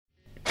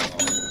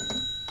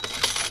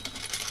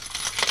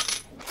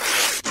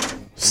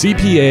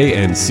CPA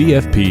and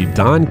CFP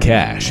Don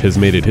Cash has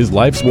made it his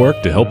life's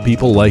work to help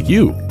people like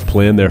you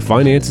plan their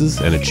finances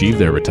and achieve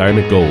their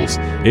retirement goals.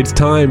 It's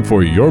time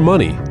for your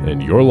money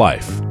and your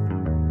life.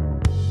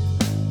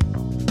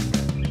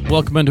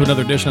 Welcome into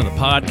another edition of the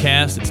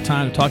podcast. It's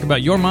time to talk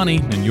about your money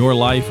and your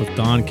life with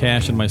Don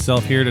Cash and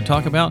myself here to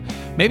talk about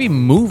maybe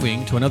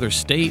moving to another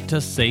state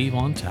to save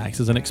on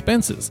taxes and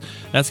expenses.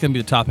 That's going to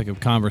be the topic of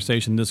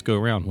conversation this go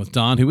around with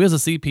Don, who is a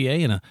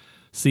CPA and a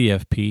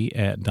CFP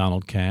at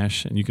Donald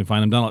Cash, and you can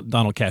find him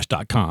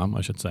donaldcash.com,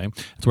 I should say.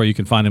 That's where you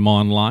can find him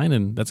online,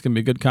 and that's going to be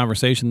a good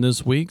conversation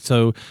this week.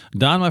 So,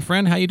 Don, my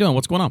friend, how you doing?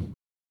 What's going on?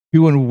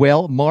 Doing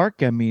well,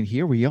 Mark. I mean,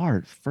 here we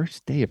are,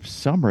 first day of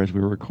summer as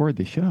we record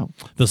the show.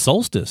 The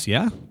solstice,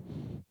 yeah?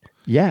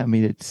 Yeah, I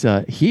mean, it's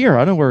here. I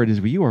don't know where it is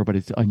where you are, but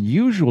it's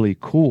unusually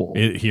cool.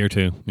 Here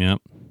too, yeah.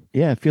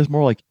 Yeah, it feels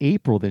more like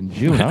April than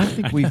June. I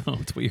don't think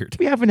it's weird.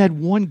 We haven't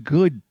had one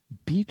good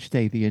beach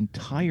day the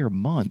entire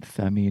month.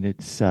 I mean,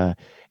 it's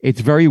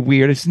very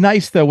weird. It's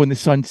nice, though, when the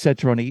sun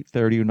sets around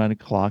 8:30 or 9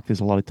 o'clock. There's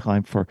a lot of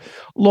time for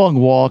long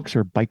walks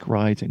or bike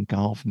rides and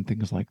golf and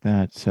things like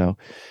that. So,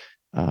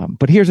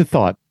 but here's a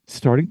thought.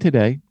 Starting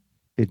today,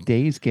 the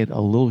days get a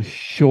little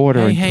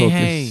shorter until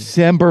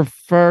December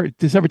 1st,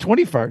 December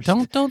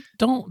 21st.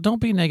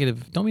 Don't be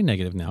negative. Don't be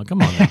negative now.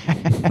 Come on.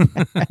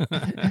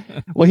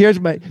 Well,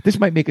 this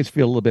might make us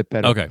feel a little bit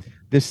better. Okay.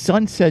 The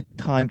sunset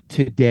time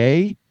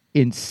today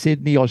in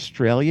Sydney,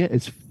 Australia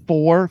is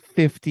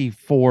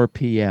 4:54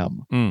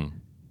 p.m.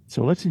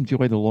 So let's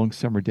enjoy the long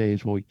summer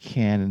days while we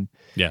can. And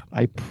yeah,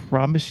 I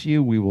promise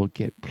you we will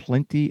get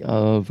plenty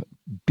of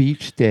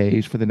beach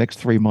days for the next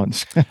 3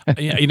 months.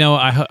 Yeah,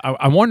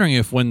 I'm wondering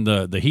if when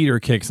the heater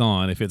kicks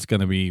on, if it's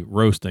going to be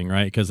roasting,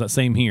 right? Because that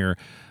same here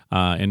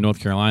in North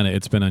Carolina,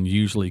 it's been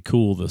unusually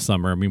cool this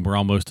summer. I mean, we're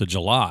almost to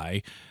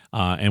July,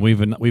 and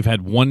we've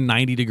had one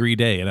 90-degree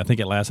day, and I think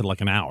it lasted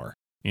like an hour.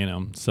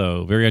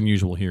 So very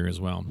unusual here as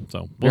well. So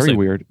we'll very see.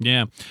 Weird.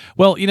 Yeah.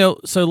 Well,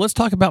 so let's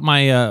talk about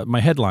my my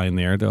headline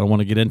there that I want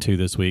to get into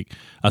this week.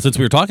 Since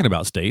we were talking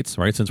about states,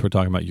 right? Since we're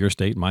talking about your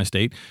state, my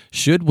state,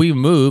 should we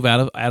move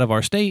out of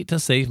our state to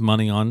save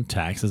money on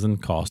taxes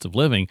and cost of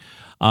living?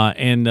 I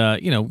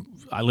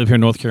live here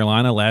in North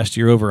Carolina. Last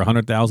year, over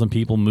 100,000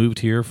 people moved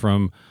here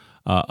from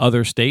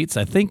other states.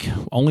 I think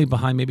only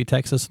behind maybe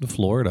Texas and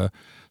Florida.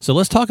 So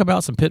let's talk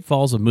about some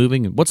pitfalls of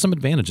moving and what's some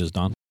advantages,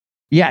 Don.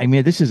 Yeah, I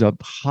mean, this is a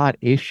hot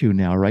issue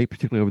now, right?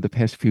 Particularly over the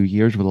past few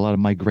years with a lot of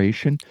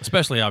migration.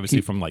 Especially,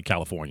 obviously, from like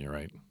California,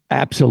 right?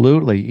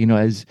 Absolutely.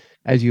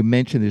 As you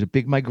mentioned, there's a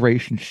big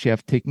migration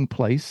shift taking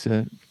place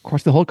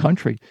across the whole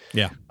country.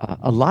 Yeah.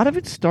 A lot of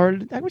it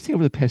started, I would say,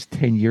 over the past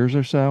 10 years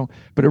or so,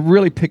 but it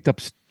really picked up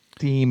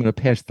steam in the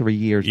past 3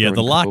 years. Yeah,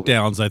 the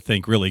lockdowns, I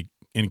think, really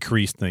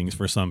increased things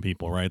for some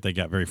people, right? They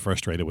got very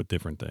frustrated with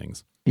different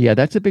things. Yeah,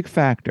 that's a big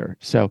factor.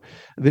 So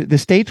the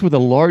states with the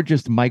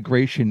largest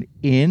migration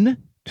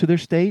to their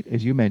state,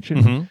 as you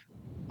mentioned,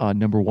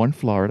 number one,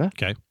 Florida.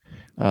 Okay.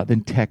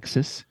 Then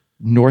Texas,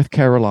 North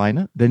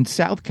Carolina, then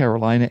South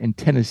Carolina, and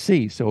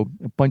Tennessee. So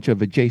a bunch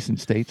of adjacent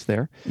states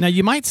there. Now,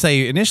 you might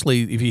say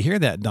initially, if you hear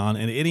that, Don,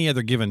 at any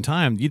other given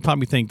time, you'd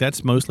probably think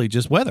that's mostly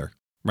just weather,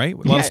 right? A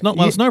lot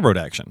of snowbird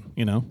action,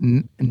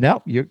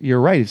 No, you're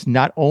right. It's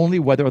not only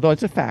weather, although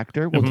it's a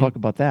factor. We'll talk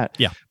about that.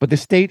 Yeah. But the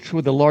states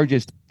with the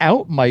largest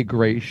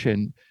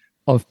out-migration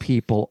of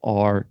people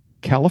are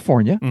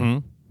California,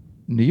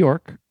 New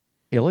York,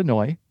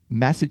 Illinois,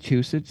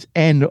 Massachusetts,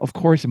 and of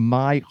course,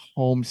 my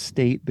home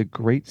state, the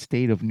great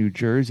state of New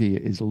Jersey,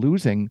 is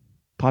losing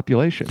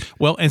population.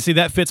 Well, and see,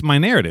 that fits my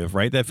narrative,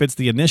 right? That fits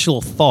the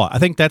initial thought. I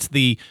think that's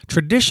the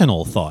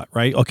traditional thought,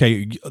 right?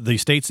 Okay, the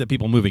states that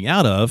people are moving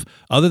out of,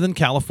 other than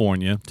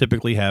California,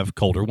 typically have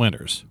colder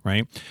winters,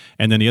 right?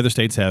 And then the other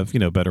states have,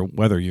 better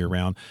weather year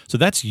round. So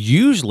that's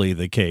usually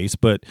the case,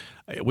 but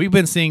we've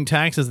been seeing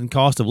taxes and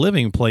cost of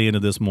living play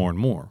into this more and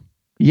more.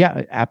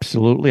 Yeah,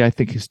 absolutely. I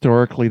think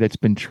historically that's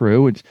been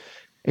true.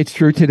 It's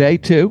true today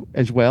too,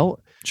 as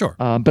well. Sure.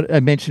 But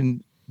I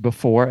mentioned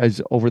before,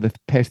 as over the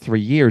past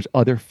 3 years,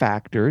 other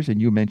factors,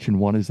 and you mentioned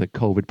one is the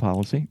COVID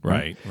policy.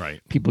 Right.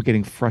 People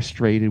getting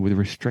frustrated with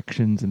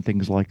restrictions and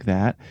things like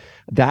that.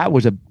 That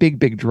was a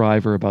big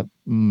driver about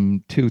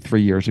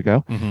 2-3 years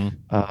ago.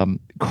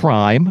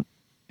 Crime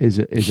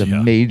is a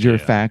major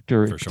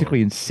factor,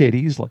 particularly in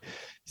cities like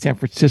San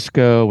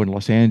Francisco and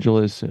Los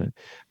Angeles,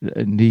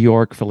 New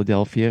York,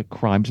 Philadelphia.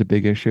 Crime's a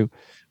big issue.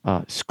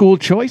 School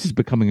choice is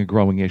becoming a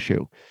growing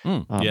issue.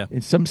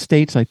 In some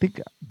states, I think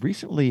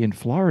recently in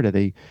Florida,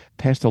 they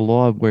passed a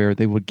law where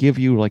they would give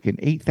you like an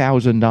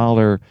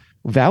 $8,000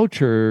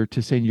 voucher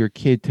to send your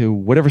kid to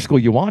whatever school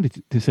you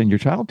wanted to send your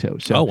child to.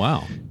 So, oh,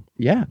 wow.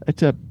 Yeah,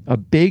 it's a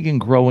big and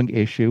growing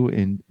issue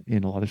in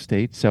a lot of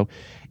states. So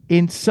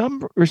in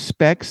some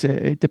respects,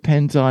 it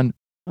depends on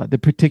the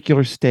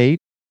particular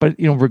state. But,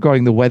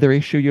 regarding the weather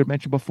issue you had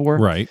mentioned before,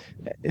 right?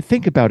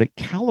 Think about it.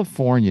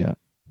 California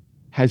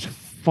has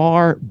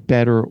far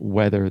better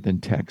weather than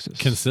Texas.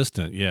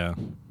 Consistent, yeah.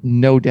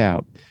 No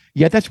doubt.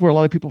 Yeah, that's where a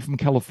lot of people from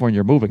California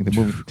are moving. They're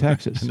moving to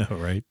Texas. I know,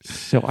 right?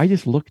 So I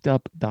just looked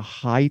up the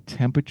high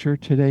temperature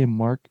today,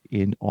 Mark,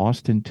 in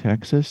Austin,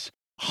 Texas,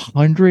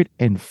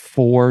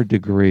 104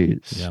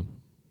 degrees. Yeah.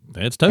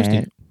 It's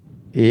toasty.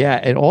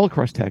 And all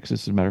across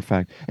Texas, as a matter of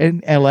fact.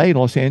 And LA and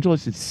Los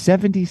Angeles, it's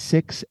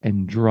 76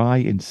 and dry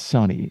and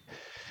sunny.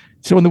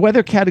 So in the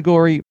weather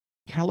category,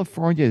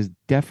 California is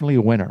definitely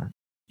a winner.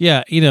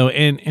 Yeah,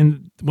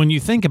 and when you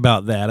think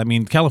about that, I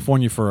mean,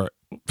 California for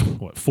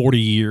 40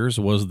 years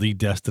was the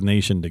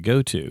destination to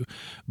go to,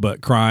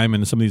 but crime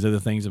and some of these other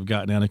things have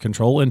gotten out of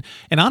control, and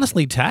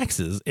honestly,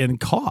 taxes and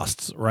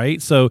costs,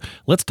 right? So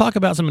let's talk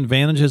about some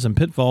advantages and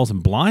pitfalls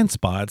and blind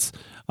spots,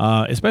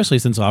 especially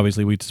since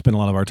obviously we spend a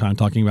lot of our time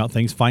talking about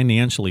things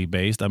financially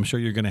based. I'm sure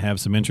you're going to have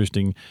some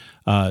interesting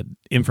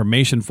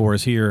information for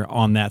us here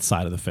on that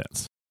side of the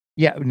fence.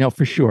 Yeah, no,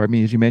 for sure. I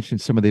mean, as you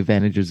mentioned, some of the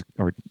advantages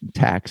are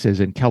taxes,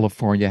 and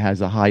California has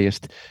the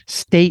highest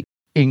state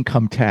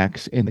income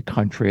tax in the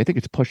country. I think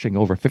it's pushing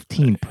over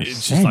 15%.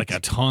 It's just like a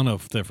ton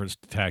of different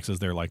taxes.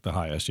 They're like the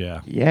highest,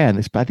 yeah. Yeah,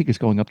 and I think it's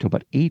going up to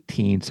about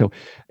 18. So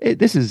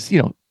this is,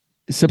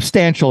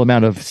 substantial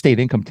amount of state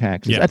income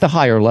taxes at the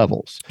higher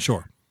levels.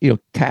 Sure.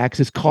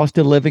 Taxes, cost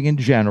of living in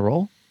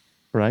general,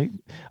 right?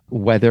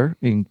 Weather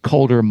in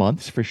colder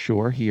months for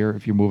sure here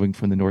if you're moving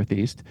from the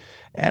Northeast.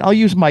 And I'll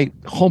use my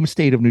home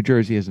state of New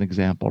Jersey as an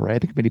example, right? I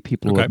think many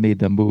people who have made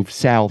the move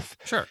south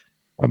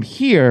from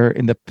here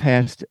in the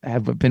past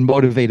have been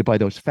motivated by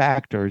those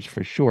factors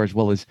for sure, as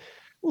well as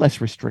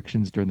less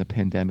restrictions during the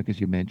pandemic, as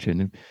you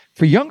mentioned. And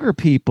for younger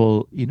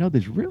people,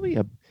 there's really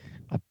a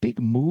big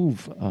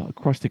move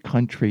across the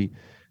country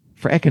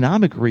for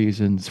economic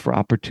reasons, for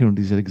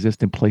opportunities that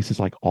exist in places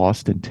like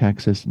Austin,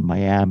 Texas, and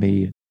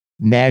Miami,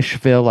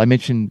 Nashville. I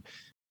mentioned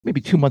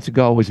maybe 2 months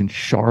ago, I was in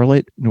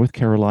Charlotte, North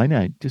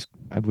Carolina.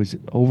 I was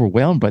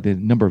overwhelmed by the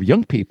number of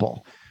young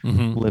people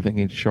living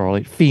in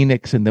Charlotte,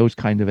 Phoenix, and those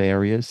kind of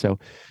areas. So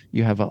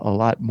you have a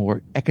lot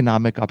more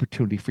economic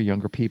opportunity for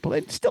younger people.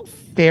 It's still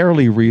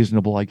fairly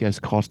reasonable, I guess,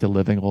 cost of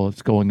living, although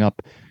it's going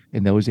up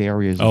in those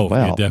areas as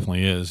well. Oh, it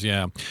definitely is,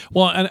 yeah.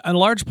 Well, a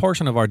large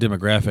portion of our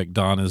demographic,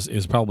 Don,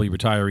 is probably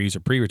retirees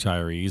or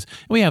pre-retirees.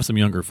 And we have some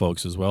younger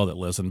folks as well that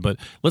listen. But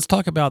let's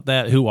talk about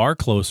that, who are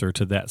closer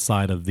to that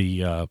side of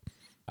the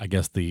I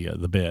guess the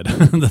bed,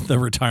 the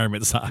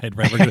retirement side,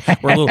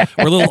 right?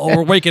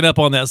 We're waking up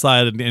on that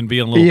side and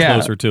being a little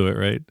closer to it,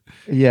 right?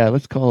 Yeah,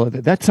 let's call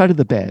it that side of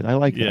the bed. I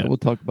like that. We'll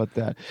talk about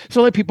that.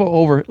 So let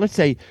people let's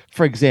say,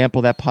 for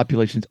example, that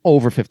population's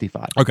over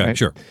 55. Okay, right?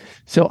 sure.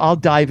 So I'll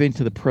dive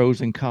into the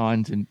pros and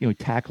cons and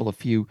tackle a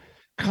few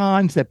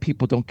cons that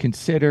people don't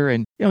consider.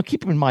 And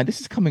keep in mind, this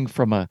is coming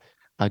from a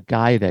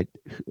guy that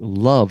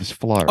loves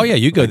Florida. Oh yeah,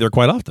 you go there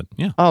quite often.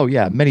 Yeah. Oh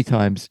yeah, many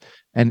times.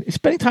 And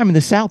spending time in the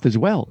South as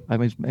well. I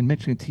was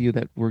mentioning to you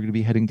that we're going to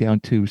be heading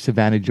down to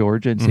Savannah,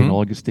 Georgia, and St.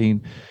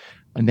 Augustine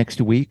next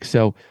week.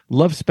 So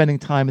love spending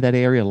time in that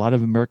area. A lot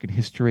of American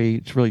history.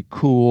 It's really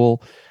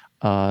cool.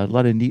 A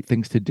lot of neat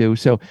things to do.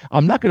 So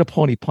I'm not going to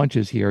pull any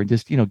punches here and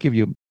just give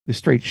you the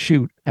straight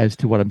shoot as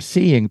to what I'm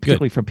seeing,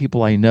 particularly from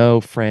people I know,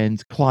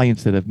 friends,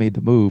 clients that have made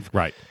the move.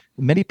 Right.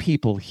 Many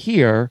people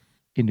here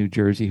in New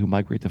Jersey who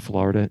migrate to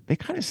Florida, they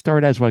kind of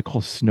start as what I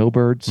call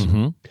snowbirds,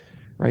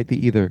 right? They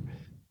either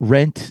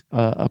rent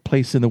a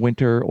place in the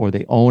winter or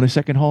they own a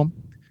second home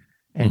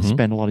and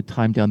spend a lot of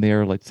time down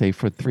there, let's say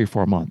for 3 or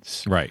 4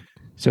 months. Right.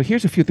 So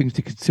here's a few things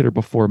to consider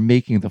before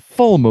making the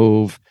full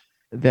move.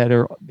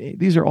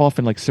 These are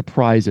often like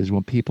surprises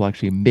when people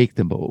actually make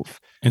the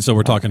move. And so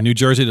we're talking New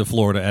Jersey to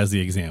Florida as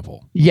the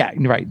example. Yeah,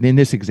 right. In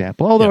this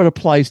example, although it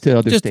applies to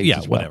other states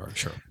as well. Whatever,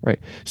 sure. Right.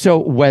 So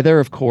weather,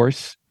 of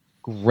course,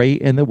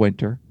 great in the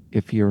winter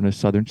if you're in a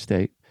southern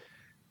state,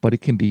 but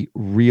it can be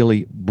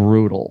really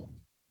brutal,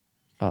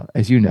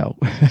 as you know,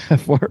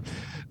 for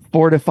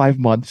 4 to 5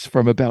 months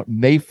from about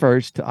May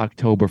 1st to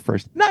October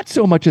 1st. Not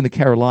so much in the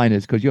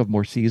Carolinas because you have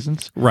more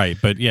seasons. Right.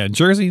 But yeah,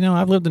 Jersey,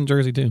 I've lived in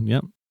Jersey too.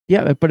 Yep.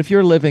 Yeah, but if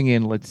you're living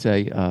in, let's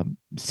say,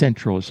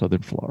 central or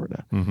southern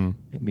Florida, I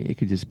mean, it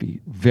could just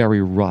be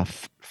very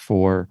rough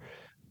for,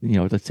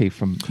 let's say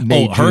from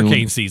May, June.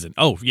 Hurricane season.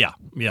 Oh, yeah,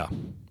 yeah.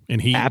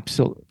 And heat.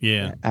 Absolutely.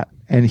 Yeah.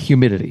 And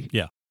humidity.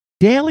 Yeah.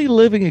 Daily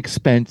living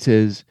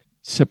expenses,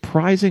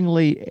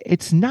 surprisingly,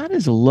 it's not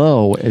as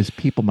low as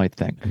people might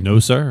think. No,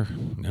 sir.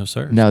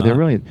 No,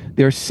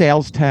 there are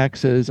sales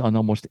taxes on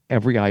almost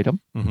every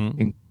item,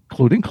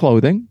 including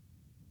clothing,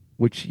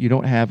 which you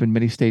don't have in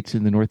many states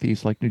in the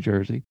Northeast like New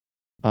Jersey.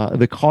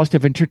 The cost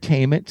of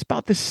entertainment, it's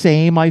about the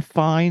same, I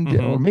find,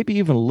 or maybe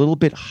even a little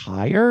bit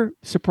higher,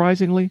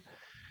 surprisingly,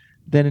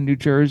 than in New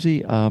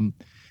Jersey.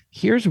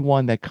 Here's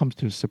one that comes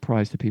to a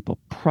surprise to people: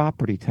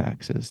 property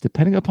taxes,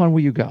 depending upon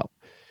where you go.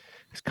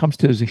 This comes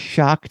to as a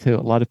shock to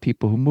a lot of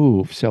people who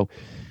move. So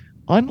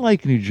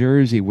unlike New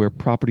Jersey, where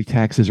property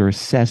taxes are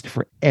assessed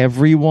for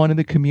everyone in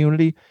the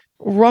community,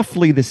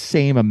 roughly the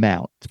same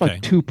amount. It's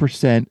about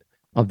 2%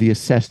 of the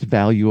assessed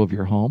value of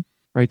your home,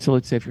 right? So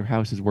let's say if your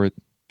house is worth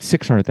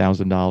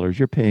 $600,000,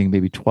 you're paying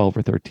maybe $12,000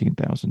 or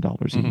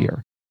 $13,000 a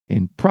year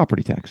in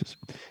property taxes.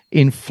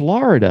 In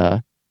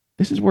Florida,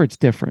 this is where it's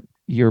different.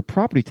 Your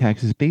property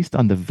tax is based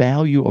on the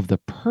value of the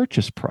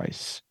purchase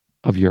price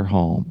of your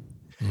home.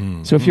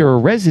 So if you're a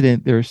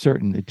resident, there are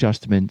certain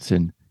adjustments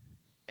and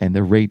and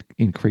the rate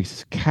increase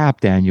is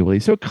capped annually.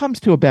 So it comes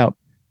to about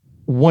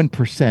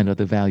 1% of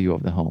the value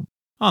of the home.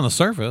 On the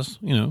surface,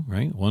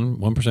 right?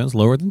 1% is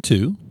lower than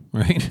 2,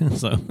 right?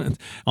 So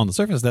on the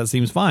surface, that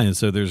seems fine.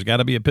 So there's got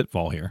to be a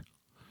pitfall here.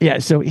 Yeah.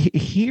 So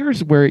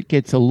here's where it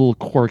gets a little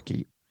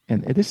quirky.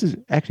 And this is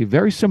actually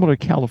very similar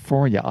to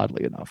California,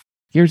 oddly enough.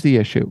 Here's the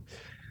issue.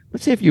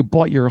 Let's say if you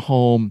bought your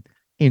home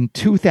in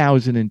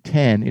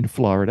 2010 in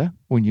Florida,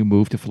 when you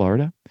moved to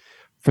Florida,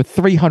 for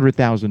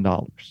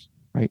 $300,000,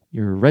 right?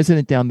 You're a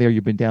resident down there.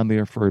 You've been down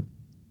there for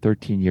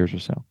 13 years or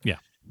so. Yeah.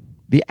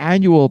 The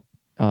annual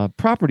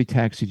property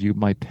taxes you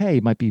might pay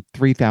might be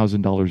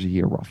 $3,000 a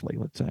year, roughly,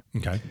 let's say.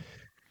 Okay.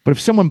 But if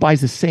someone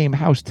buys the same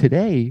house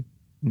today,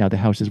 now the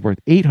house is worth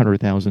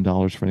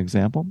 $800,000, for an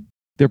example,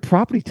 their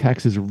property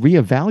tax is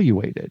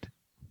reevaluated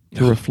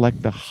to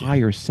reflect the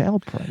higher sale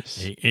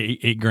price.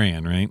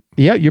 $8,000, right?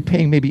 Yeah, you're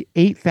paying maybe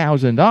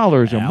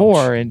 $8,000 or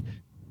more, and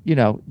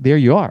there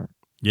you are.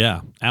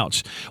 Yeah.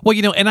 Ouch. Well,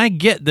 and I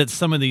get that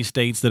some of these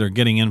states that are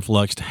getting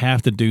influxed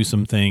have to do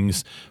some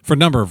things for a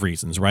number of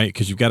reasons, right?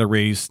 Because you've got to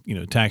raise,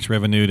 tax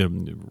revenue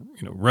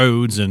to,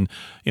 roads and,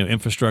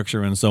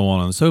 infrastructure and so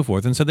on and so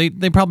forth. And so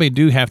they probably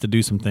do have to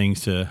do some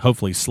things to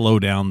hopefully slow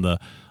down the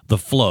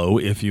flow,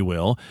 if you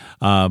will.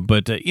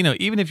 But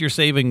even if you're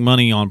saving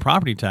money on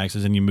property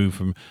taxes and you move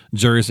from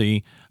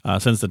Jersey,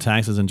 since the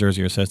taxes in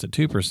Jersey are assessed at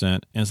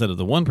 2% instead of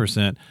the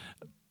 1%,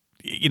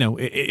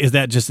 is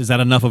that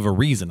enough of a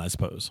reason, I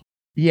suppose?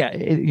 Yeah,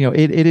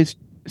 it is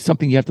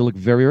something you have to look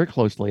very, very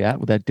closely at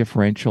with that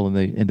differential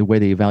in the way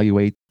they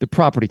evaluate the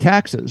property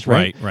taxes,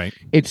 right? Right.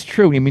 It's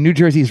true. I mean, New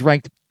Jersey is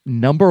ranked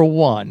number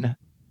 1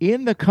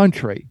 in the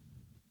country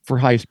for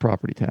highest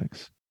property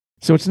tax.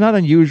 So it's not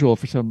unusual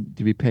for someone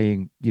to be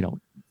paying,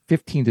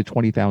 $15,000 to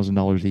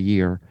 $20,000 a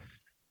year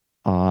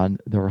on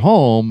their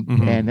home,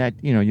 and that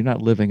you're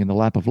not living in the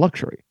lap of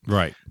luxury.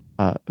 Right.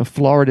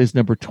 Florida is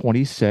number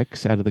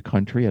 26 out of the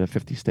country out of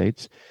 50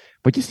 states.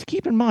 But just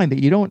keep in mind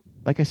that you don't,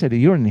 like I said,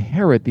 you don't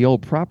inherit the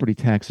old property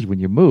taxes when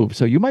you move.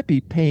 So you might be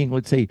paying,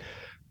 let's say,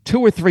 2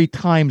 or 3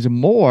 times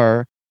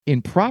more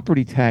in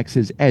property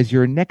taxes as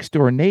your next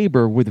door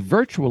neighbor with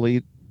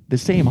virtually the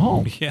same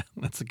home. Yeah,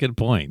 that's a good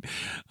point.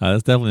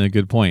 That's definitely a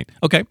good point.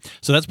 Okay,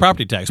 so that's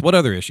property tax. What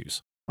other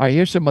issues? All right,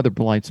 here's some other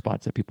blind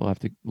spots that people have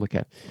to look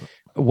at.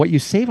 What you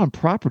save on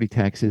property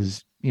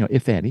taxes,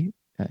 if any,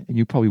 and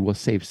you probably will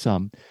save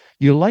some,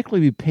 you'll likely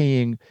be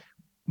paying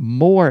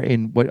more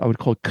in what I would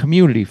call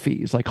community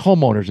fees, like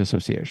homeowners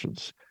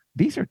associations.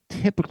 These are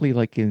typically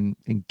like in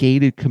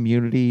gated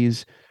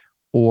communities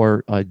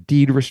or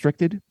deed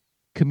restricted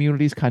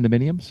communities,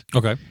 condominiums.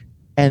 Okay.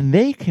 And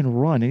they can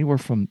run anywhere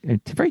from,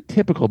 it's very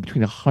typical,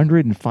 between $100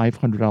 and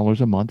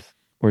 $500 a month,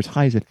 or as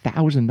high as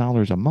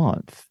 $1,000 a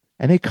month.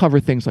 And they cover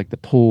things like the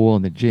pool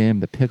and the gym,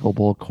 the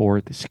pickleball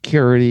court, the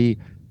security,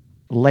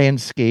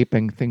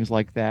 landscaping, things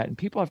like that. And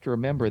people have to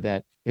remember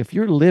that if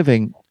you're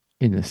living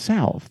in the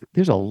South,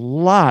 there's a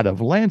lot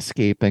of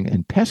landscaping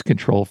and pest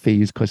control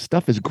fees because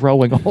stuff is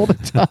growing all the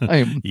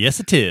time. Yes,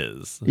 it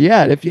is.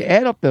 Yeah. If you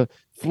add up the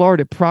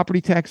Florida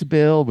property tax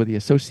bill with the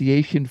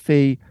association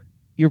fee,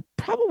 you're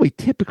probably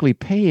typically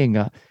paying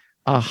a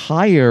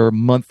higher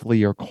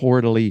monthly or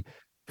quarterly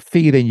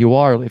fee than you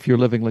are if you're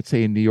living, let's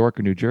say, in New York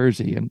or New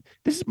Jersey. And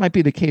this might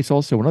be the case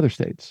also in other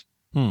states.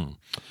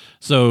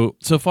 So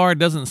far, it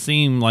doesn't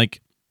seem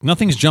like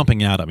nothing's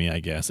jumping out at me, I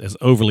guess, as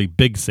overly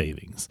big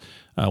savings.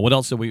 What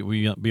else should we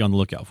be on the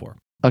lookout for?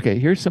 Okay,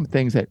 here's some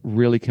things that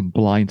really can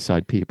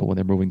blindside people when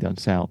they're moving down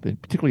south,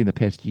 and particularly in the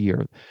past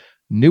year.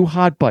 New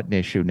hot button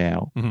issue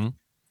now,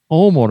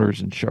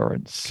 homeowners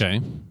insurance.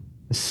 Okay.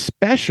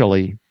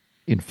 Especially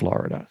in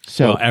Florida.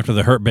 So after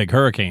the big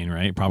hurricane,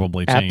 right?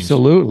 Probably changed.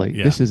 Absolutely.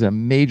 Yeah. This is a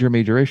major,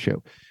 major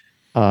issue.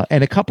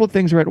 And a couple of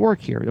things are at work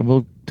here, and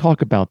we'll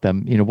talk about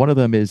them. One of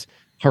them is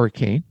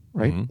hurricane,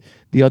 right?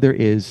 The other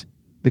is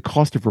the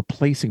cost of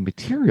replacing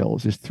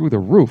materials is through the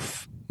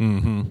roof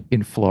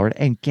in Florida,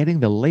 and getting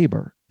the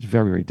labor is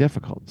very, very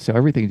difficult. So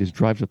everything just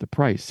drives up the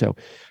price. So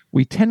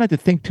we tend not to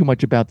think too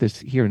much about this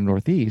here in the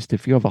Northeast.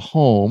 If you have a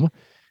home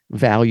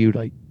valued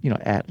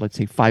at, let's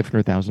say,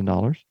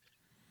 $500,000,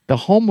 the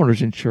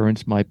homeowner's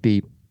insurance might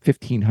be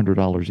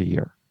 $1,500 a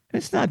year.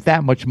 And it's not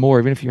that much more,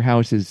 even if your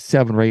house is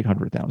 $700,000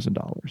 or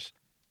 $800,000.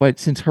 But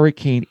since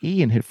Hurricane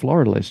Ian hit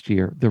Florida last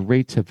year, the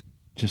rates have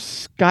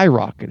just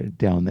skyrocketed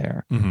down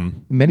there.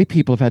 Many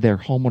people have had their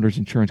homeowner's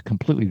insurance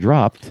completely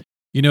dropped.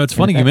 It's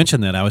funny you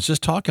mentioned that. I was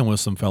just talking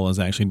with some fellows,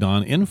 actually,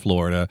 Don, in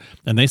Florida,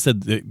 and they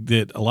said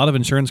that a lot of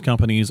insurance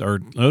companies are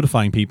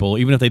notifying people,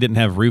 even if they didn't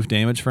have roof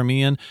damage from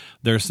Ian,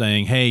 they're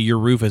saying, hey, your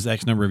roof is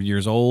X number of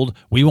years old.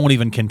 We won't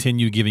even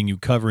continue giving you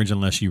coverage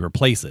unless you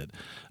replace it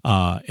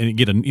and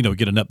get an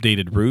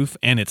updated roof,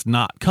 and it's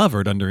not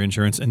covered under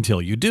insurance until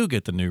you do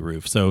get the new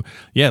roof. So,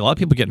 yeah, a lot of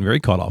people getting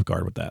very caught off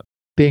guard with that.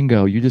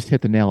 Bingo. You just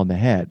hit the nail on the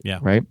head,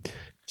 right?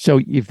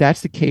 So if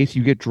that's the case,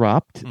 you get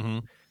dropped.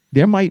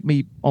 There might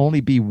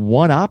only be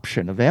one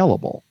option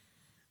available,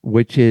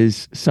 which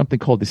is something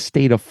called the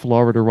state of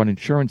Florida run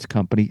insurance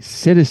company,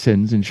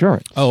 Citizens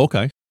Insurance. Oh,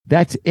 okay.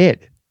 That's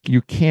it.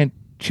 You can't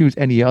choose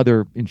any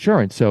other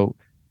insurance. So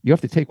You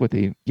have to take what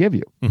they give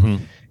you.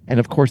 Mm-hmm. And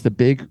of course, the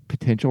big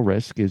potential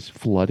risk is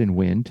flood and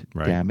wind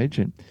damage.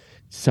 And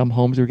some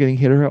homes are getting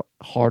hit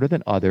harder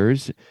than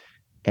others.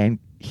 And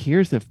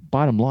here's the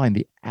bottom line.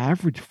 The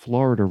average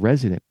Florida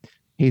resident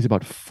pays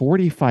about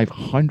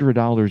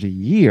 $4,500 a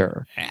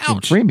year in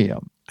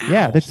premium. Ow.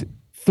 Yeah, that's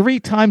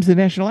 3 times the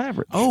national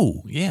average.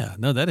 Oh, yeah.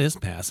 No, that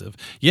is massive.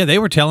 Yeah, they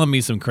were telling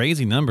me some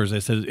crazy numbers. They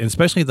said,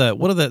 especially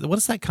what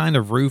is that kind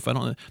of roof? I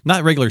don't know.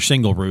 Not regular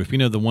shingle roof. You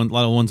know, a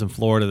lot of ones in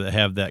Florida that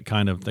have that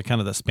kind of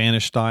the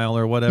Spanish style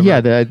or whatever. Yeah,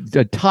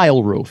 the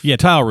tile roof. Yeah,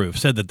 tile roof.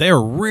 Said that they're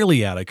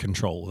really out of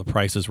control, the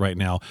prices right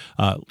now.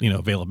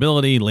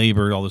 Availability,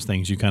 labor, all those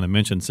things you kind of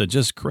mentioned. So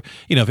just,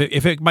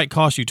 if it might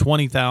cost you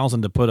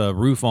 $20,000 to put a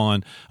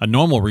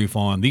normal roof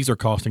on, these are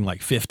costing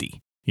like $50,000.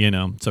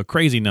 So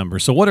crazy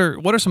numbers. So what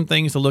are some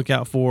things to look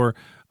out for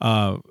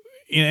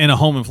in a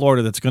home in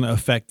Florida that's going to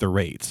affect the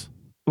rates?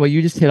 Well,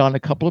 you just hit on a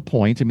couple of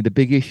points. I mean, the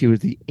big issue is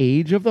the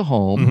age of the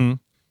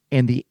home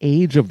and the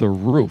age of the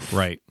roof.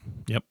 Right.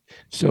 Yep.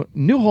 So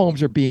new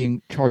homes are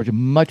being charged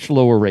much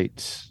lower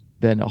rates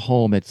than a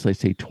home that's, let's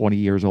say, 20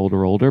 years old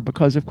or older,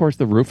 because, of course,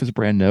 the roof is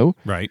brand new.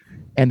 Right.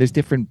 And there's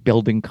different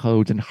building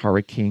codes and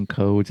hurricane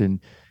codes,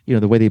 and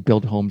the way they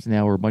build homes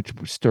now are much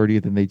sturdier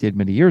than they did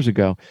many years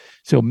ago.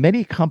 So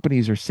many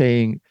companies are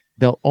saying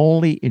they'll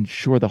only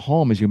insure the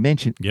home, as you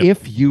mentioned,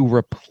 if you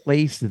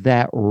replace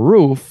that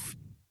roof.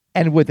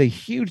 And with a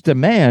huge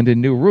demand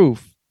in new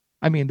roof,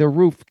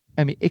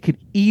 it could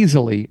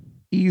easily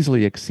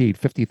exceed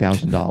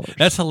 $50,000.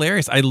 That's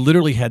hilarious. I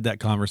literally had that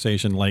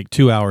conversation like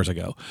 2 hours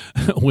ago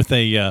with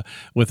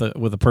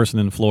a person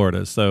in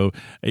Florida. So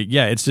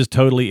yeah, it's just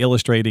totally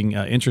illustrating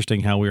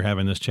interesting how we were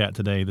having this chat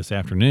this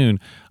afternoon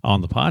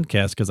on the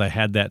podcast, because I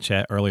had that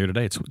chat earlier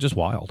today. It's just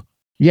wild.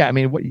 Yeah, I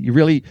mean, you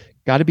really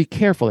got to be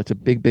careful. It's a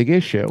big, big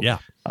issue. Yeah.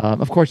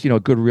 Of course, a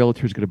good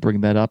realtor is going to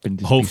bring that up and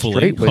just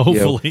hopefully, be straight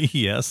with you.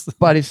 Yes.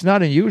 But it's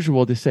not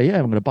unusual to say, yeah,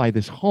 I'm going to buy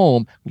this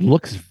home.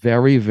 Looks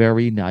very,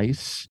 very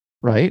nice.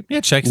 Right? Yeah,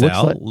 checks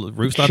out.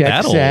 Roof's not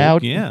that old.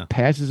 Out, yeah.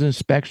 Passes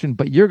inspection,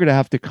 but you're going to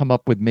have to come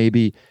up with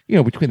maybe,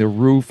 between the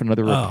roof and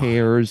other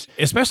repairs.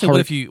 Especially what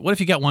if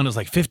you got one that's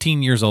like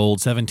 15 years old,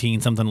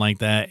 17, something like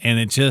that, and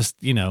it just,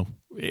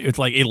 it's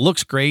like it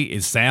looks great,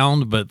 it's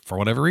sound, but for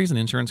whatever reason,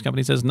 insurance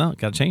company says no,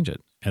 got to change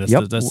it, and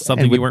that's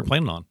something you weren't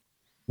planning on.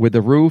 With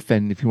the roof,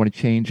 and if you want to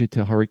change it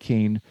to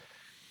hurricane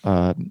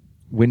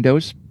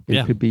windows,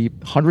 it could be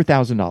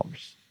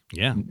 $100,000.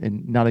 Yeah.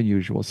 And not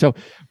unusual. So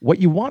what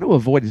you want to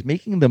avoid is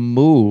making the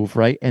move,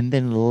 right? And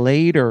then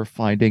later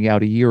finding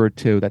out a year or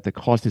two that the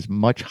cost is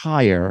much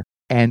higher.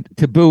 And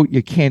to boot,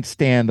 you can't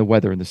stand the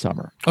weather in the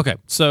summer. Okay.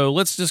 So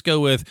let's just go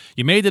with,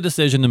 you made the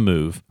decision to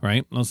move,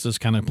 right? Let's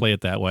just kind of play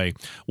it that way.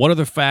 What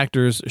other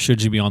factors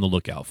should you be on the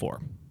lookout for?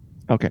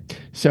 Okay.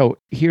 So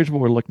here's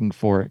what we're looking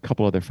for. A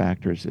couple other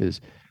factors is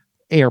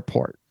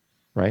airport,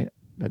 right?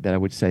 That I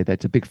would say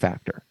that's a big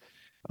factor.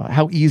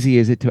 How easy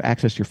is it to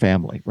access your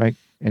family, right?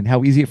 And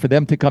how easy for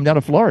them to come down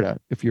to Florida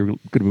if you're going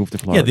to move to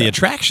Florida. Yeah, the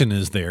attraction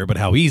is there, but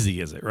how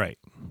easy is it, right?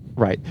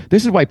 Right.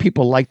 This is why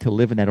people like to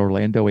live in that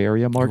Orlando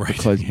area, Mark,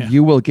 because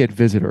you will get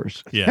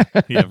visitors. Yeah,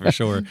 for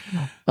sure.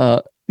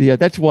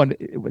 That's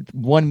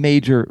one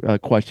major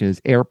question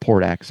is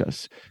airport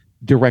access,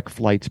 direct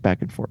flights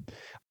back and forth.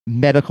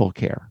 Medical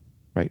care,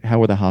 right?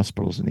 How are the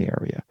hospitals in the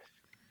area?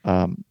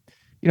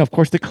 Of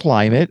course, the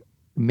climate.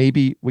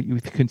 Maybe what you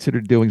consider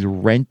doing is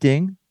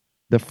renting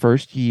the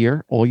first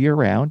year, all year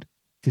round,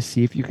 to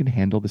see if you can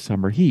handle the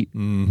summer heat.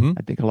 Mm-hmm.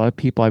 I think a lot of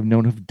people I've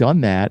known have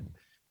done that,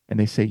 and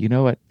they say, you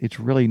know what, it's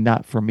really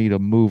not for me to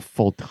move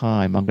full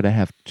time. I'm going to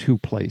have 2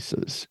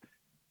 places,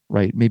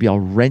 right? Maybe I'll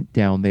rent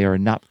down there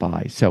and not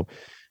buy. So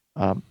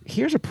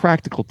here's a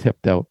practical tip,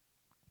 though.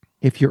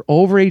 If you're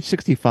over age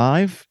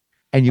 65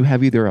 and you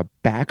have either a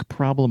back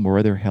problem or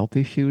other health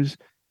issues,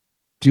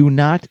 do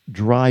not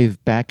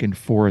drive back and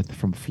forth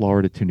from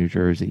Florida to New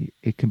Jersey.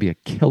 It can be a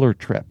killer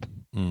trip.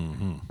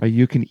 Mm-hmm.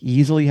 You can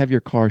easily have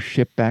your car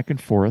shipped back and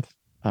forth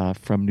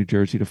from New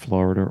Jersey to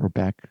Florida or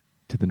back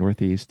to the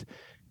Northeast.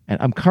 And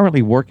I'm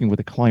currently working with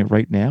a client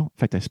right now. In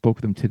fact, I spoke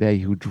with him today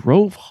who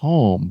drove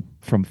home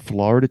from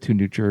Florida to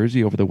New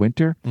Jersey over the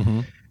winter.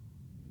 Mm-hmm.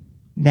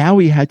 Now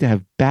he had to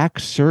have back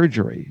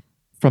surgery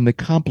from the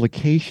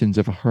complications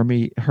of a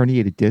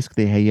herniated disc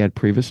he had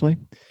previously.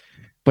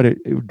 But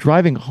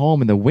driving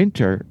home in the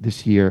winter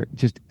this year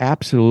just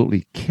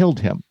absolutely killed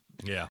him.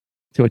 Yeah.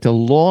 So it's a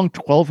long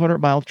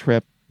 1,200-mile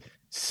trip.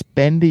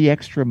 Spend the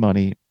extra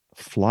money,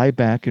 fly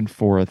back and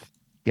forth,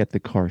 get the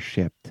car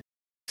shipped.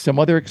 Some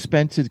other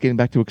expenses, getting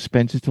back to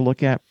expenses to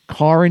look at.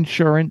 Car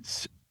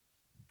insurance,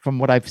 from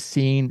what I've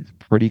seen,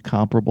 pretty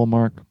comparable,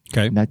 Mark.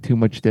 Okay. Not too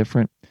much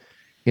different.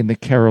 In the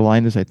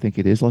Carolinas, I think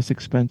it is less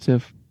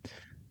expensive.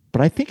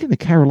 But I think in the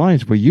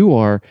Carolinas where you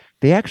are,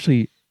 they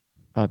actually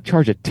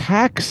charge a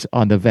tax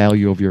on the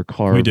value of your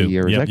car every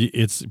year. Yep.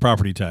 It's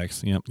property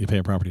tax. Yep. You pay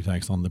a property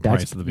tax on the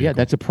price of the vehicle. Yeah,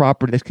 that's a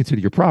property. That's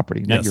considered your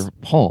property, not your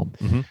home.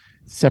 Mm-hmm.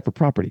 Separate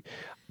property.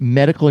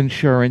 Medical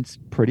insurance,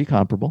 pretty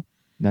comparable.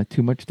 Not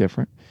too much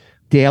different.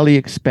 Daily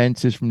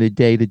expenses from the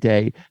day to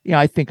day.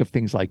 I think of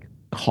things like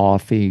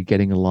coffee,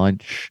 getting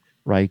lunch,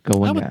 right?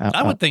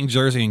 I would think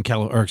Jersey and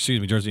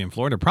Jersey and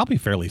Florida are probably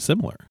fairly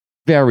similar.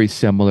 Very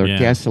similar. Yeah.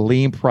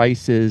 Gasoline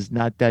prices,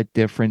 not that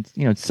different.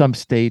 In some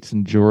states,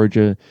 in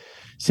Georgia,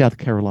 South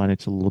Carolina,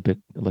 it's a little bit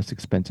less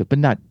expensive, but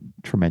not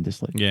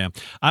tremendously. Yeah.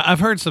 I've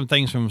heard some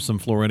things from some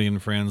Floridian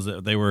friends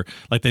that they were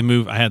like,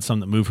 I had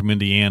some that moved from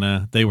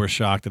Indiana. They were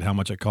shocked at how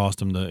much it cost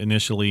them to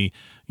initially,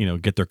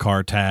 get their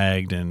car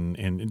tagged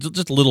and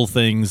just little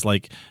things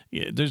like,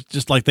 there's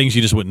just like things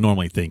you just wouldn't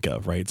normally think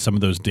of, right? Some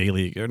of those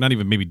daily, or not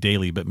even maybe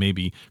daily, but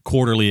maybe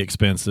quarterly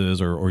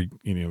expenses or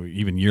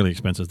even yearly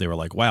expenses. They were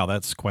like, wow,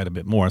 that's quite a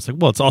bit more. It's like,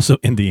 well, it's also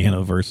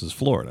Indiana versus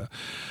Florida,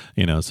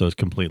 so it's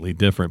completely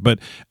different.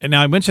 And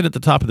now I mentioned at the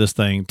top of this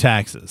thing,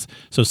 taxes.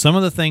 So some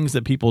of the things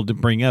that people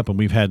bring up, and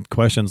we've had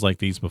questions like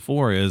these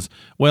before, is,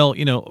 well,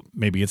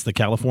 maybe it's the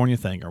California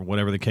thing or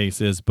whatever the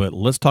case is, but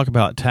let's talk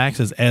about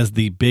taxes as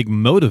the big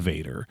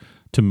motivator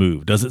to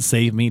move. Does it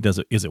save me?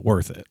 Is it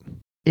worth it?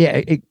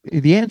 Yeah,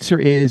 the answer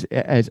is,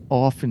 as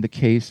often the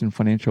case in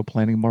financial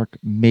planning, Mark,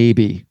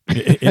 maybe.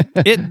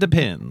 It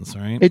depends,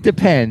 right? It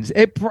depends.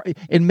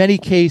 In many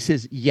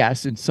cases,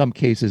 yes. In some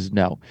cases,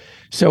 no.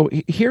 So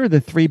here are the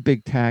three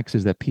big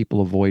taxes that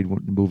people avoid when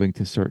moving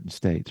to certain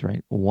states,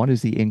 right? One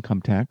is the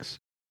income tax.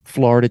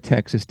 Florida,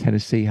 Texas,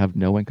 Tennessee have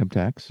no income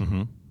tax.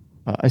 Mm-hmm.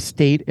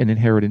 Estate and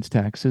inheritance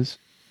taxes.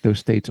 Those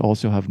states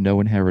also have no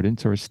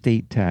inheritance or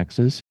estate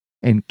taxes.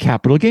 And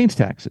capital gains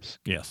taxes.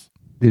 Yes.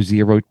 There's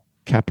zero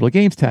capital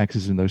gains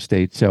taxes in those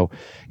states. So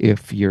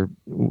if you're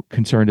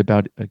concerned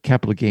about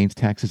capital gains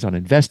taxes on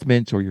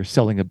investments or you're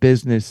selling a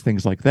business,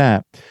 things like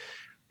that,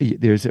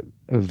 there's a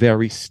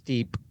very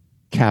steep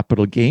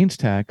capital gains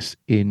tax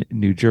in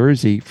New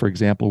Jersey. For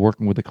example,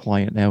 working with a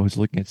client now who's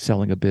looking at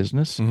selling a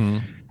business, mm-hmm.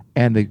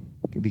 and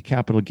the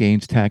capital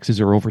gains taxes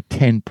are over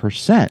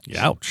 10%.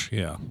 Ouch.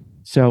 Yeah.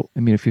 So,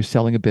 if you're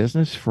selling a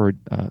business for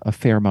a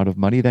fair amount of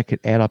money, that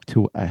could add up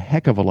to a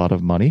heck of a lot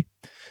of money,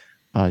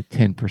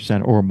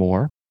 10% or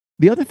more.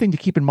 The other thing to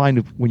keep in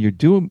mind when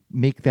you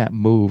make that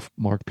move,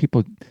 Mark,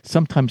 people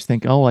sometimes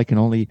think, oh, I can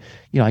only,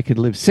 I could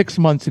live 6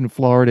 months in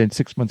Florida and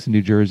 6 months in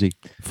New Jersey.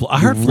 I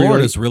heard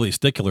Florida's really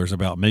sticklers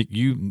about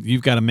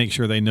you've got to make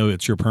sure they know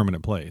it's your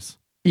permanent place.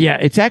 Yeah,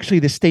 it's actually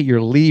the state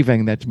you're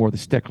leaving that's more the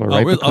stickler,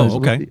 right? Really?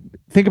 Okay.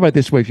 Think about it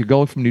this way. If you're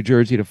going from New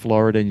Jersey to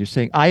Florida and you're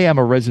saying, I am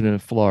a resident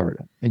of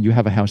Florida, and you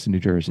have a house in New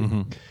Jersey,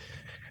 mm-hmm.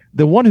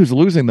 the one who's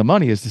losing the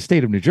money is the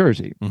state of New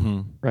Jersey,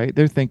 mm-hmm. right?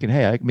 They're thinking,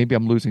 hey, maybe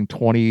I'm losing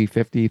 $20,000,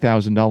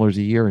 $50,000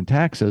 a year in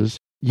taxes.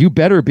 You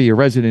better be a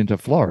resident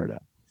of Florida.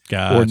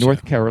 Gotcha. Or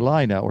North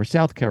Carolina or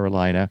South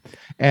Carolina,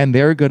 and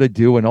they're going to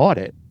do an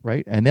audit,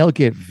 right? And they'll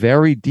get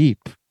very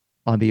deep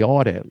on the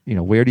audit.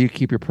 Where do you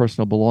keep your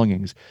personal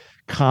belongings?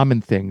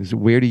 Common things.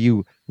 Where do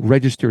you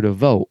register to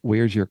vote?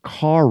 Where's your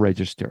car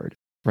registered?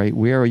 Right?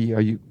 Where are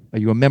you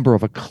a member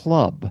of a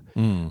club?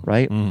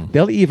 Right?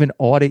 They'll even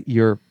audit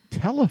your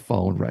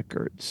telephone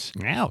records.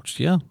 Ouch.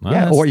 Yeah.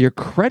 Yeah. Or your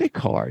credit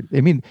card.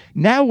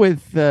 Now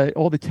with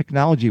all the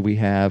technology we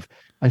have,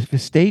 if the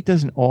state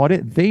doesn't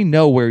audit, they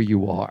know where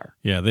you are.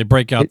 Yeah. They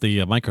break out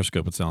the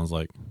microscope, it sounds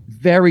like.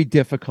 Very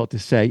difficult to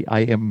say,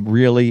 I am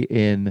really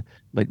in,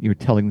 like you're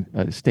telling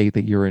a state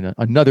that you're in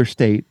another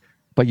state,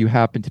 but you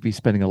happen to be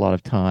spending a lot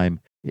of time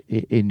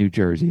in New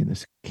Jersey in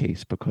this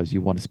case because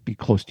you want to be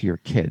close to your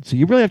kids. So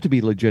you really have to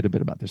be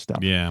legitimate about this stuff.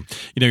 Yeah.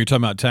 You're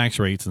talking about tax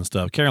rates and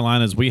stuff.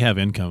 Carolinas, we have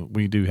income.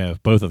 We do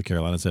have, both of the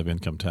Carolinas have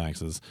income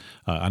taxes.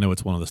 I know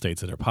it's one of the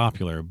states that are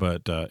popular,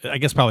 but I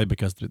guess probably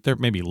because they're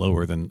maybe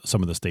lower than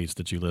some of the states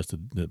that you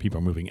listed that people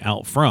are moving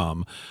out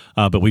from.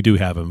 But we do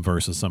have them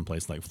versus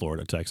someplace like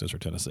Florida, Texas, or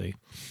Tennessee.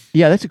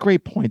 Yeah, that's a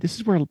great point. This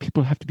is where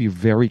people have to be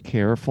very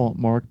careful,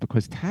 Mark,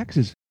 because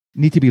taxes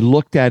need to be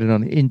looked at on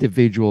an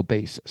individual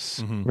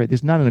basis, mm-hmm. right?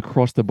 There's not an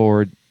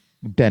across-the-board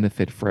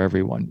benefit for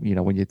everyone.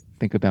 When you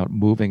think about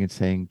moving and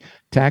saying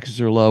taxes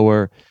are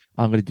lower,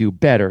 I'm going to do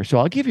better. So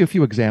I'll give you a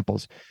few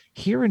examples.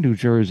 Here in New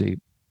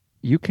Jersey,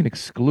 you can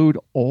exclude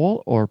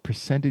all or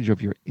percentage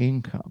of your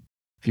income.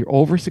 If you're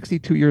over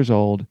 62 years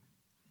old,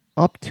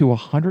 up to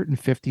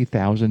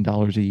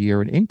 $150,000 a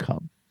year in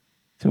income.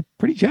 So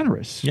pretty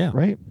generous,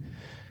 right?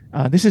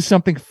 This is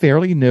something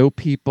fairly new.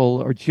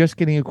 People are just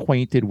getting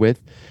acquainted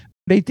with.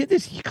 They did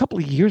this a couple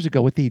of years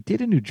ago. What they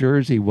did in New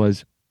Jersey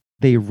was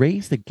they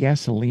raised the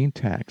gasoline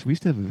tax. We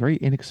used to have a very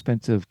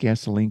inexpensive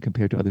gasoline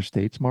compared to other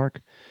states, Mark.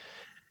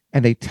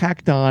 And they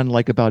tacked on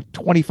like about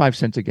 25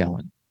 cents a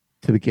gallon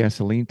to the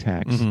gasoline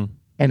tax. Mm-hmm.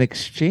 In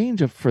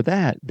exchange for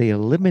that, they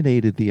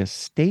eliminated the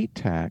estate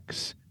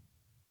tax.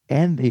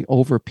 And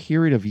over a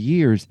period of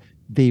years,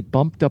 they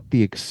bumped up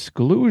the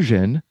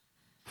exclusion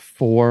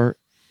for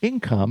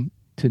income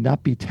to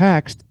not be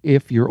taxed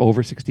if you're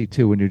over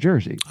 62 in New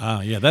Jersey.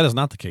 Yeah, that is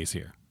not the case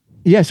here.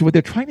 Yeah, so what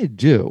they're trying to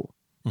do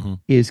mm-hmm.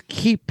 is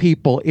keep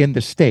people in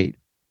the state,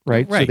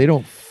 right? So they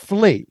don't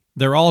flee.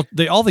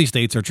 All these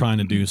states are trying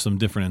to do some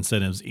different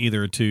incentives,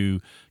 either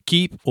to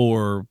keep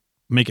or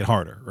make it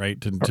harder,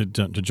 right, to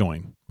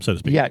join, so to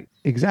speak. Yeah,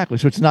 exactly.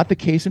 So it's not the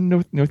case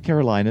in North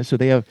Carolina. So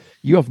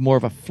you have more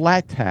of a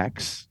flat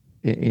tax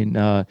in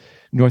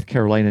North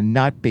Carolina,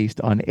 not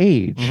based on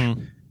age.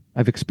 Mm-hmm.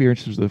 I've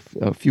experienced this with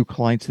a few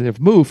clients that have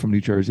moved from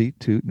New Jersey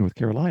to North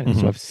Carolina.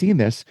 So I've seen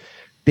this.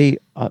 They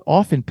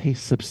often pay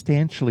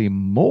substantially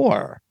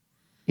more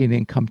in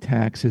income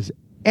taxes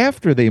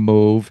after they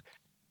move,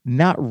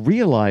 not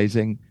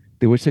realizing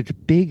there were such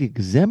big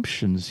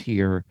exemptions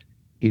here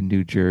in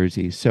New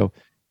Jersey. So,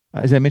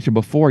 as I mentioned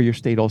before, your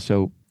state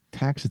also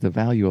taxes the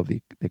value of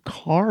the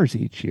cars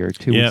each year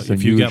too. Yeah, which is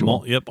if you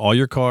unusual. got all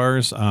your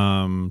cars,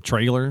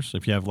 trailers.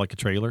 If you have like a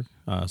trailer,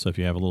 so if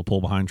you have a little pull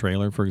behind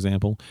trailer, for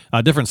example,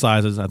 different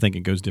sizes. I think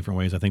it goes different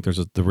ways. I think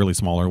there's the really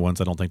smaller ones.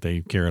 I don't think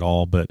they care at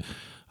all, but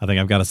I think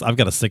I've got a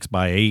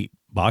 6x8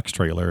 box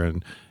trailer,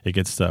 and it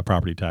gets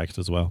property taxed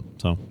as well.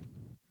 So,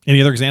 any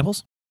other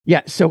examples?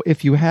 Yeah. So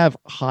if you have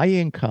high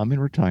income in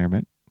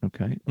retirement,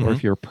 okay, or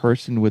if you're a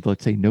person with,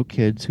 let's say, no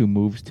kids who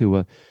moves to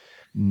a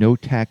no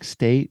tax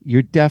state,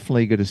 you're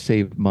definitely going to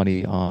save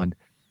money on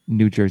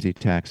New Jersey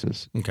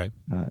taxes, Okay.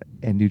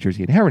 And New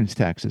Jersey inheritance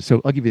taxes.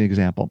 So I'll give you an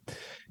example.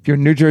 If you're a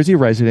New Jersey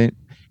resident,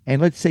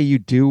 and let's say you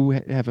do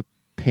have a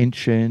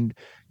pension,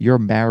 you're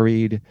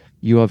married,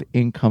 you have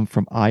income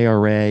from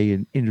IRA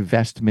and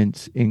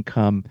investments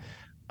income.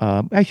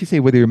 I should say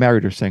whether you're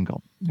married or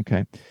single,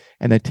 okay,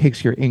 and that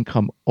takes your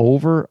income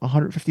over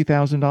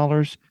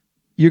 $150,000,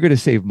 you're going to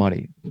save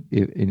money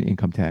in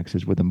income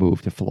taxes with a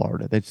move to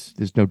Florida.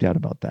 There's no doubt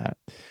about that.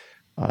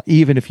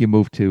 Even if you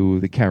move to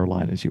the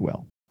Carolinas, you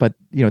will. But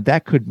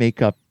that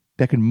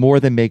could more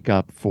than make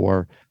up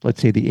for,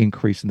 let's say, the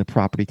increase in the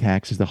property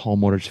taxes, the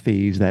homeowners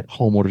fees, that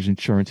homeowners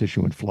insurance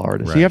issue in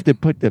Florida. Right. So you have to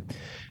put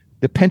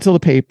the pencil to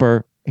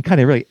paper and kind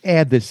of really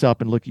add this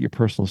up and look at your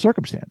personal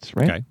circumstance,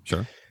 right? Okay,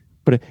 sure.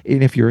 But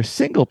if you're a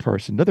single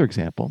person, another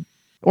example,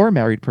 or a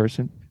married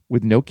person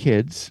with no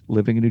kids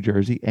living in New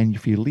Jersey, and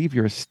if you leave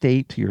your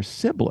estate to your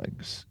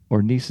siblings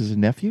or nieces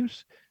and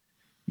nephews,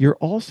 you're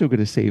also going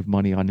to save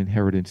money on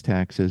inheritance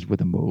taxes with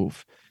a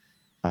move.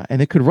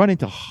 And it could run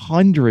into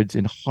hundreds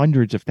and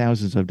hundreds of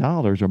thousands of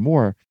dollars or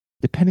more,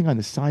 depending on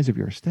the size of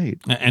your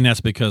estate. And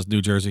that's because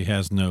New Jersey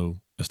has no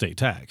estate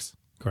tax,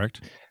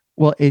 correct?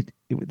 Well,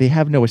 they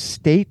have no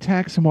estate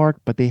tax, Mark,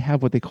 but they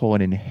have what they call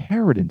an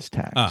inheritance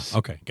tax. Ah,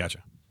 okay, gotcha.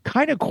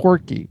 Kind of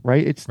quirky,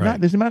 right? It's Right.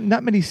 There's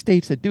not many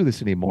states that do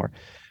this anymore.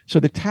 So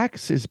the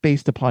tax is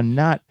based upon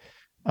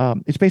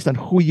it's based on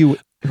who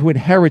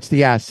inherits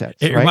the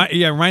assets, right?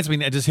 It reminds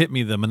me, it just hit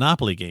me, the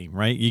Monopoly game,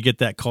 right? You get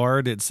that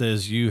card, it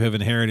says you have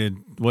inherited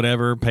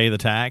whatever, pay the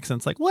tax, and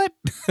it's like, what?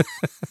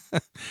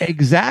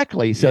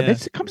 Exactly. So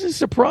this comes as a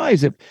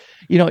surprise. If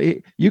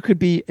you could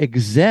be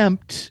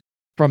exempt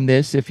from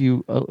this if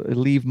you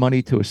leave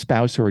money to a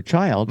spouse or a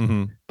child,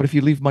 but if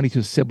you leave money to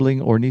a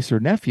sibling or niece or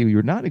nephew,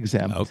 you're not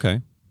exempt. Okay.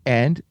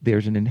 And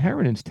there's an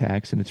inheritance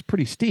tax, and it's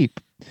pretty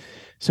steep.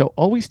 So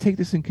always take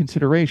this in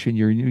consideration,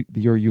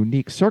 your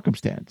unique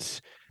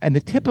circumstance. And the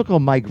typical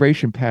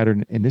migration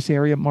pattern in this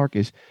area, Mark,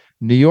 is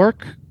New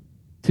York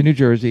to New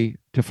Jersey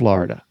to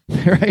Florida,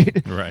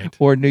 right? Right.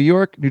 Or New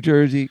York, New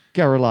Jersey,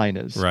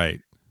 Carolinas. Right.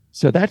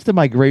 So that's the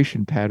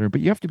migration pattern,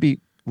 but you have to be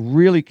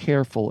really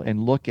careful and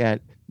look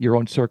at your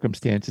own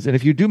circumstances. And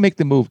if you do make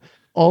the move,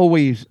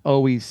 always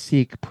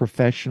seek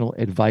professional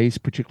advice,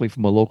 particularly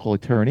from a local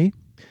attorney,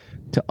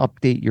 to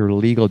update your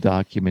legal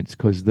documents,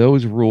 because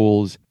those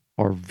rules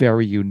are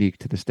very unique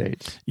to the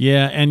states.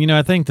 Yeah, and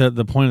I think that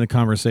the point of the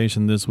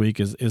conversation this week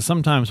is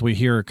sometimes we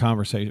hear a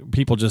conversation,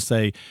 people just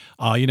say,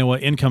 "Oh, you know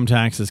what? Income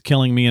tax is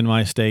killing me in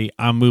my state.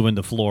 I'm moving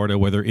to Florida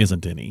where there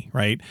isn't any,"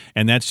 right?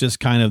 And that's just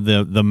kind of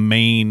the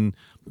main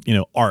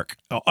arc.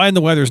 And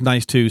the weather's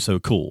nice too, so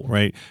cool,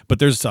 right? But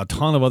there's a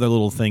ton of other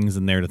little things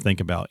in there to think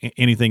about.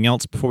 Anything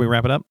else before we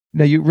wrap it up?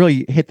 No, you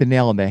really hit the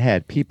nail on the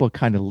head. People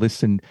kind of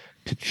listen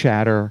to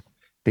chatter,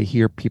 they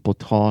hear people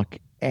talk,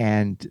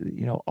 and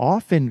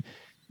often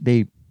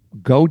they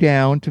go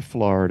down to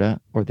Florida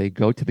or they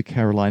go to the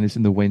Carolinas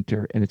in the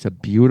winter, and it's a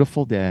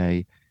beautiful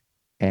day,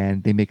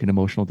 and they make an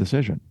emotional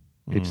decision.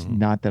 It's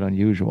not that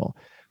unusual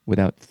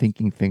without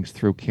thinking things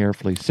through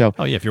carefully. So,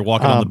 if you're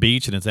walking on the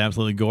beach and it's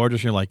absolutely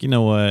gorgeous, you're like, you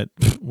know what,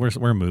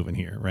 we're moving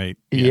here, right?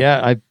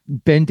 Yeah, I've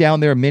been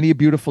down there many a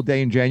beautiful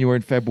day in January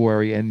and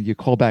February, and you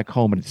call back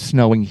home and it's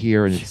snowing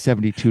here and it's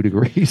 72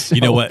 degrees. So.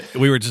 You know what?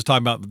 We were just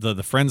talking about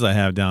the friends I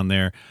have down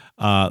there.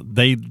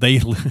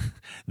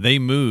 They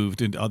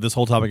moved, and this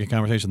whole topic of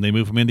conversation, they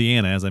moved from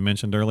Indiana, as I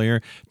mentioned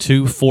earlier,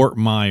 to Fort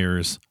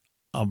Myers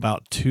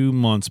about 2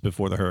 months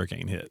before the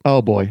hurricane hit.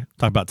 Oh, boy.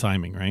 Talk about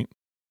timing, right?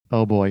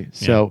 Oh, boy.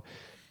 So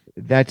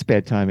that's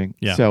bad timing.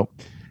 Yeah. So,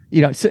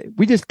 so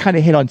we just kind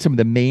of hit on some of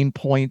the main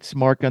points,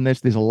 Mark, on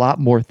this. There's a lot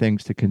more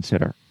things to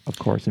consider, of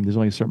course, and there's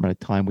only a certain amount of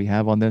time we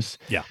have on this.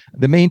 Yeah.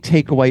 The main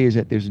takeaway is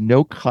that there's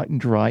no cut and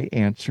dry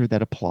answer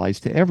that applies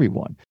to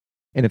everyone.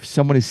 And if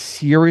someone is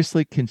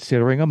seriously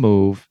considering a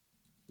move,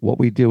 what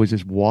we do is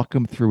just walk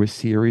them through a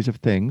series of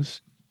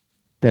things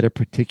that are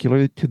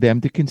particular to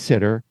them to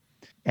consider.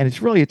 And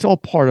it's all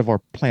part of our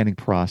planning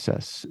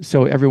process.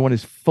 So everyone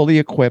is fully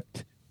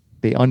equipped.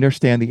 They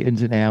understand the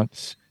ins and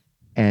outs.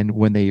 And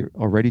when they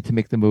are ready to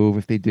make the move,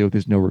 if they do,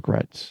 there's no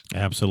regrets.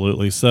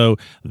 Absolutely. So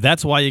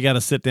that's why you got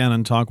to sit down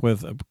and talk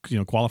with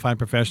qualified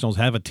professionals.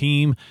 Have a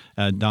team.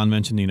 Don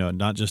mentioned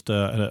not just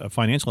a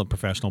financial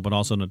professional, but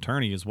also an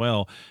attorney as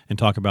well, and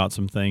talk about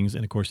some things.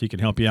 And of course, he can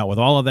help you out with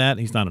all of that.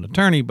 He's not an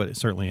attorney, but it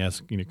certainly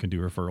can do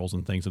referrals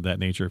and things of that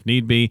nature if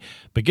need be.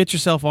 But get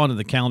yourself onto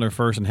the calendar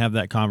first and have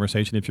that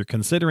conversation if you're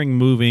considering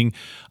moving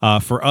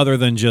for other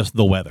than just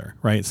the weather,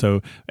 right?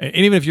 So, and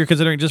even if you're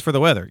considering just for the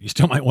weather, you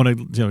still might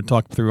want to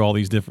talk through all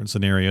these different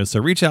scenarios. So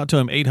reach out to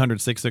him,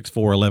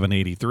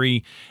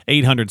 800-664-1183,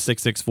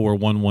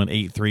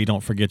 800-664-1183.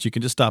 Don't forget, you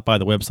can just stop by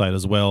the website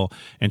as well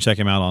and check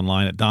him out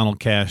online at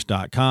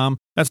donaldcash.com.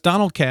 That's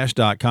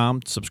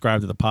donaldcash.com.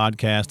 Subscribe to the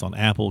podcast on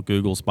Apple,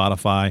 Google,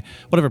 Spotify,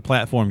 whatever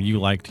platform you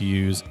like to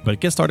use. But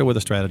get started with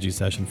a strategy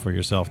session for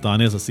yourself.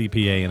 Don is a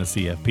CPA and a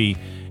CFP,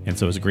 and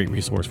so it's a great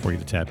resource for you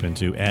to tap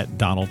into at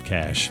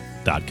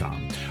donaldcash.com.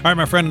 All right,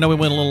 my friend, I know we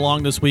went a little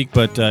long this week,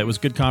 but it was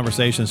good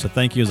conversation, so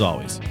thank you as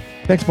always.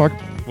 Thanks, Mark.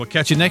 We'll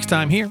catch you next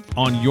time here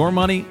on Your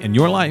Money and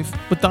Your Life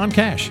with Don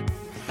Cash.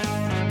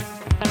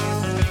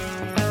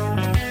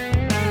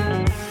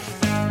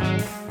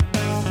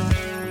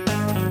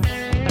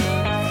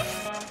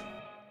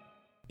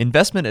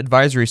 Investment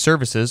advisory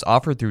services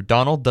offered through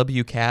Donald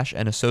W. Cash &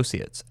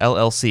 Associates,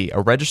 LLC,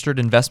 a registered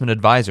investment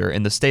advisor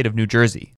in the state of New Jersey.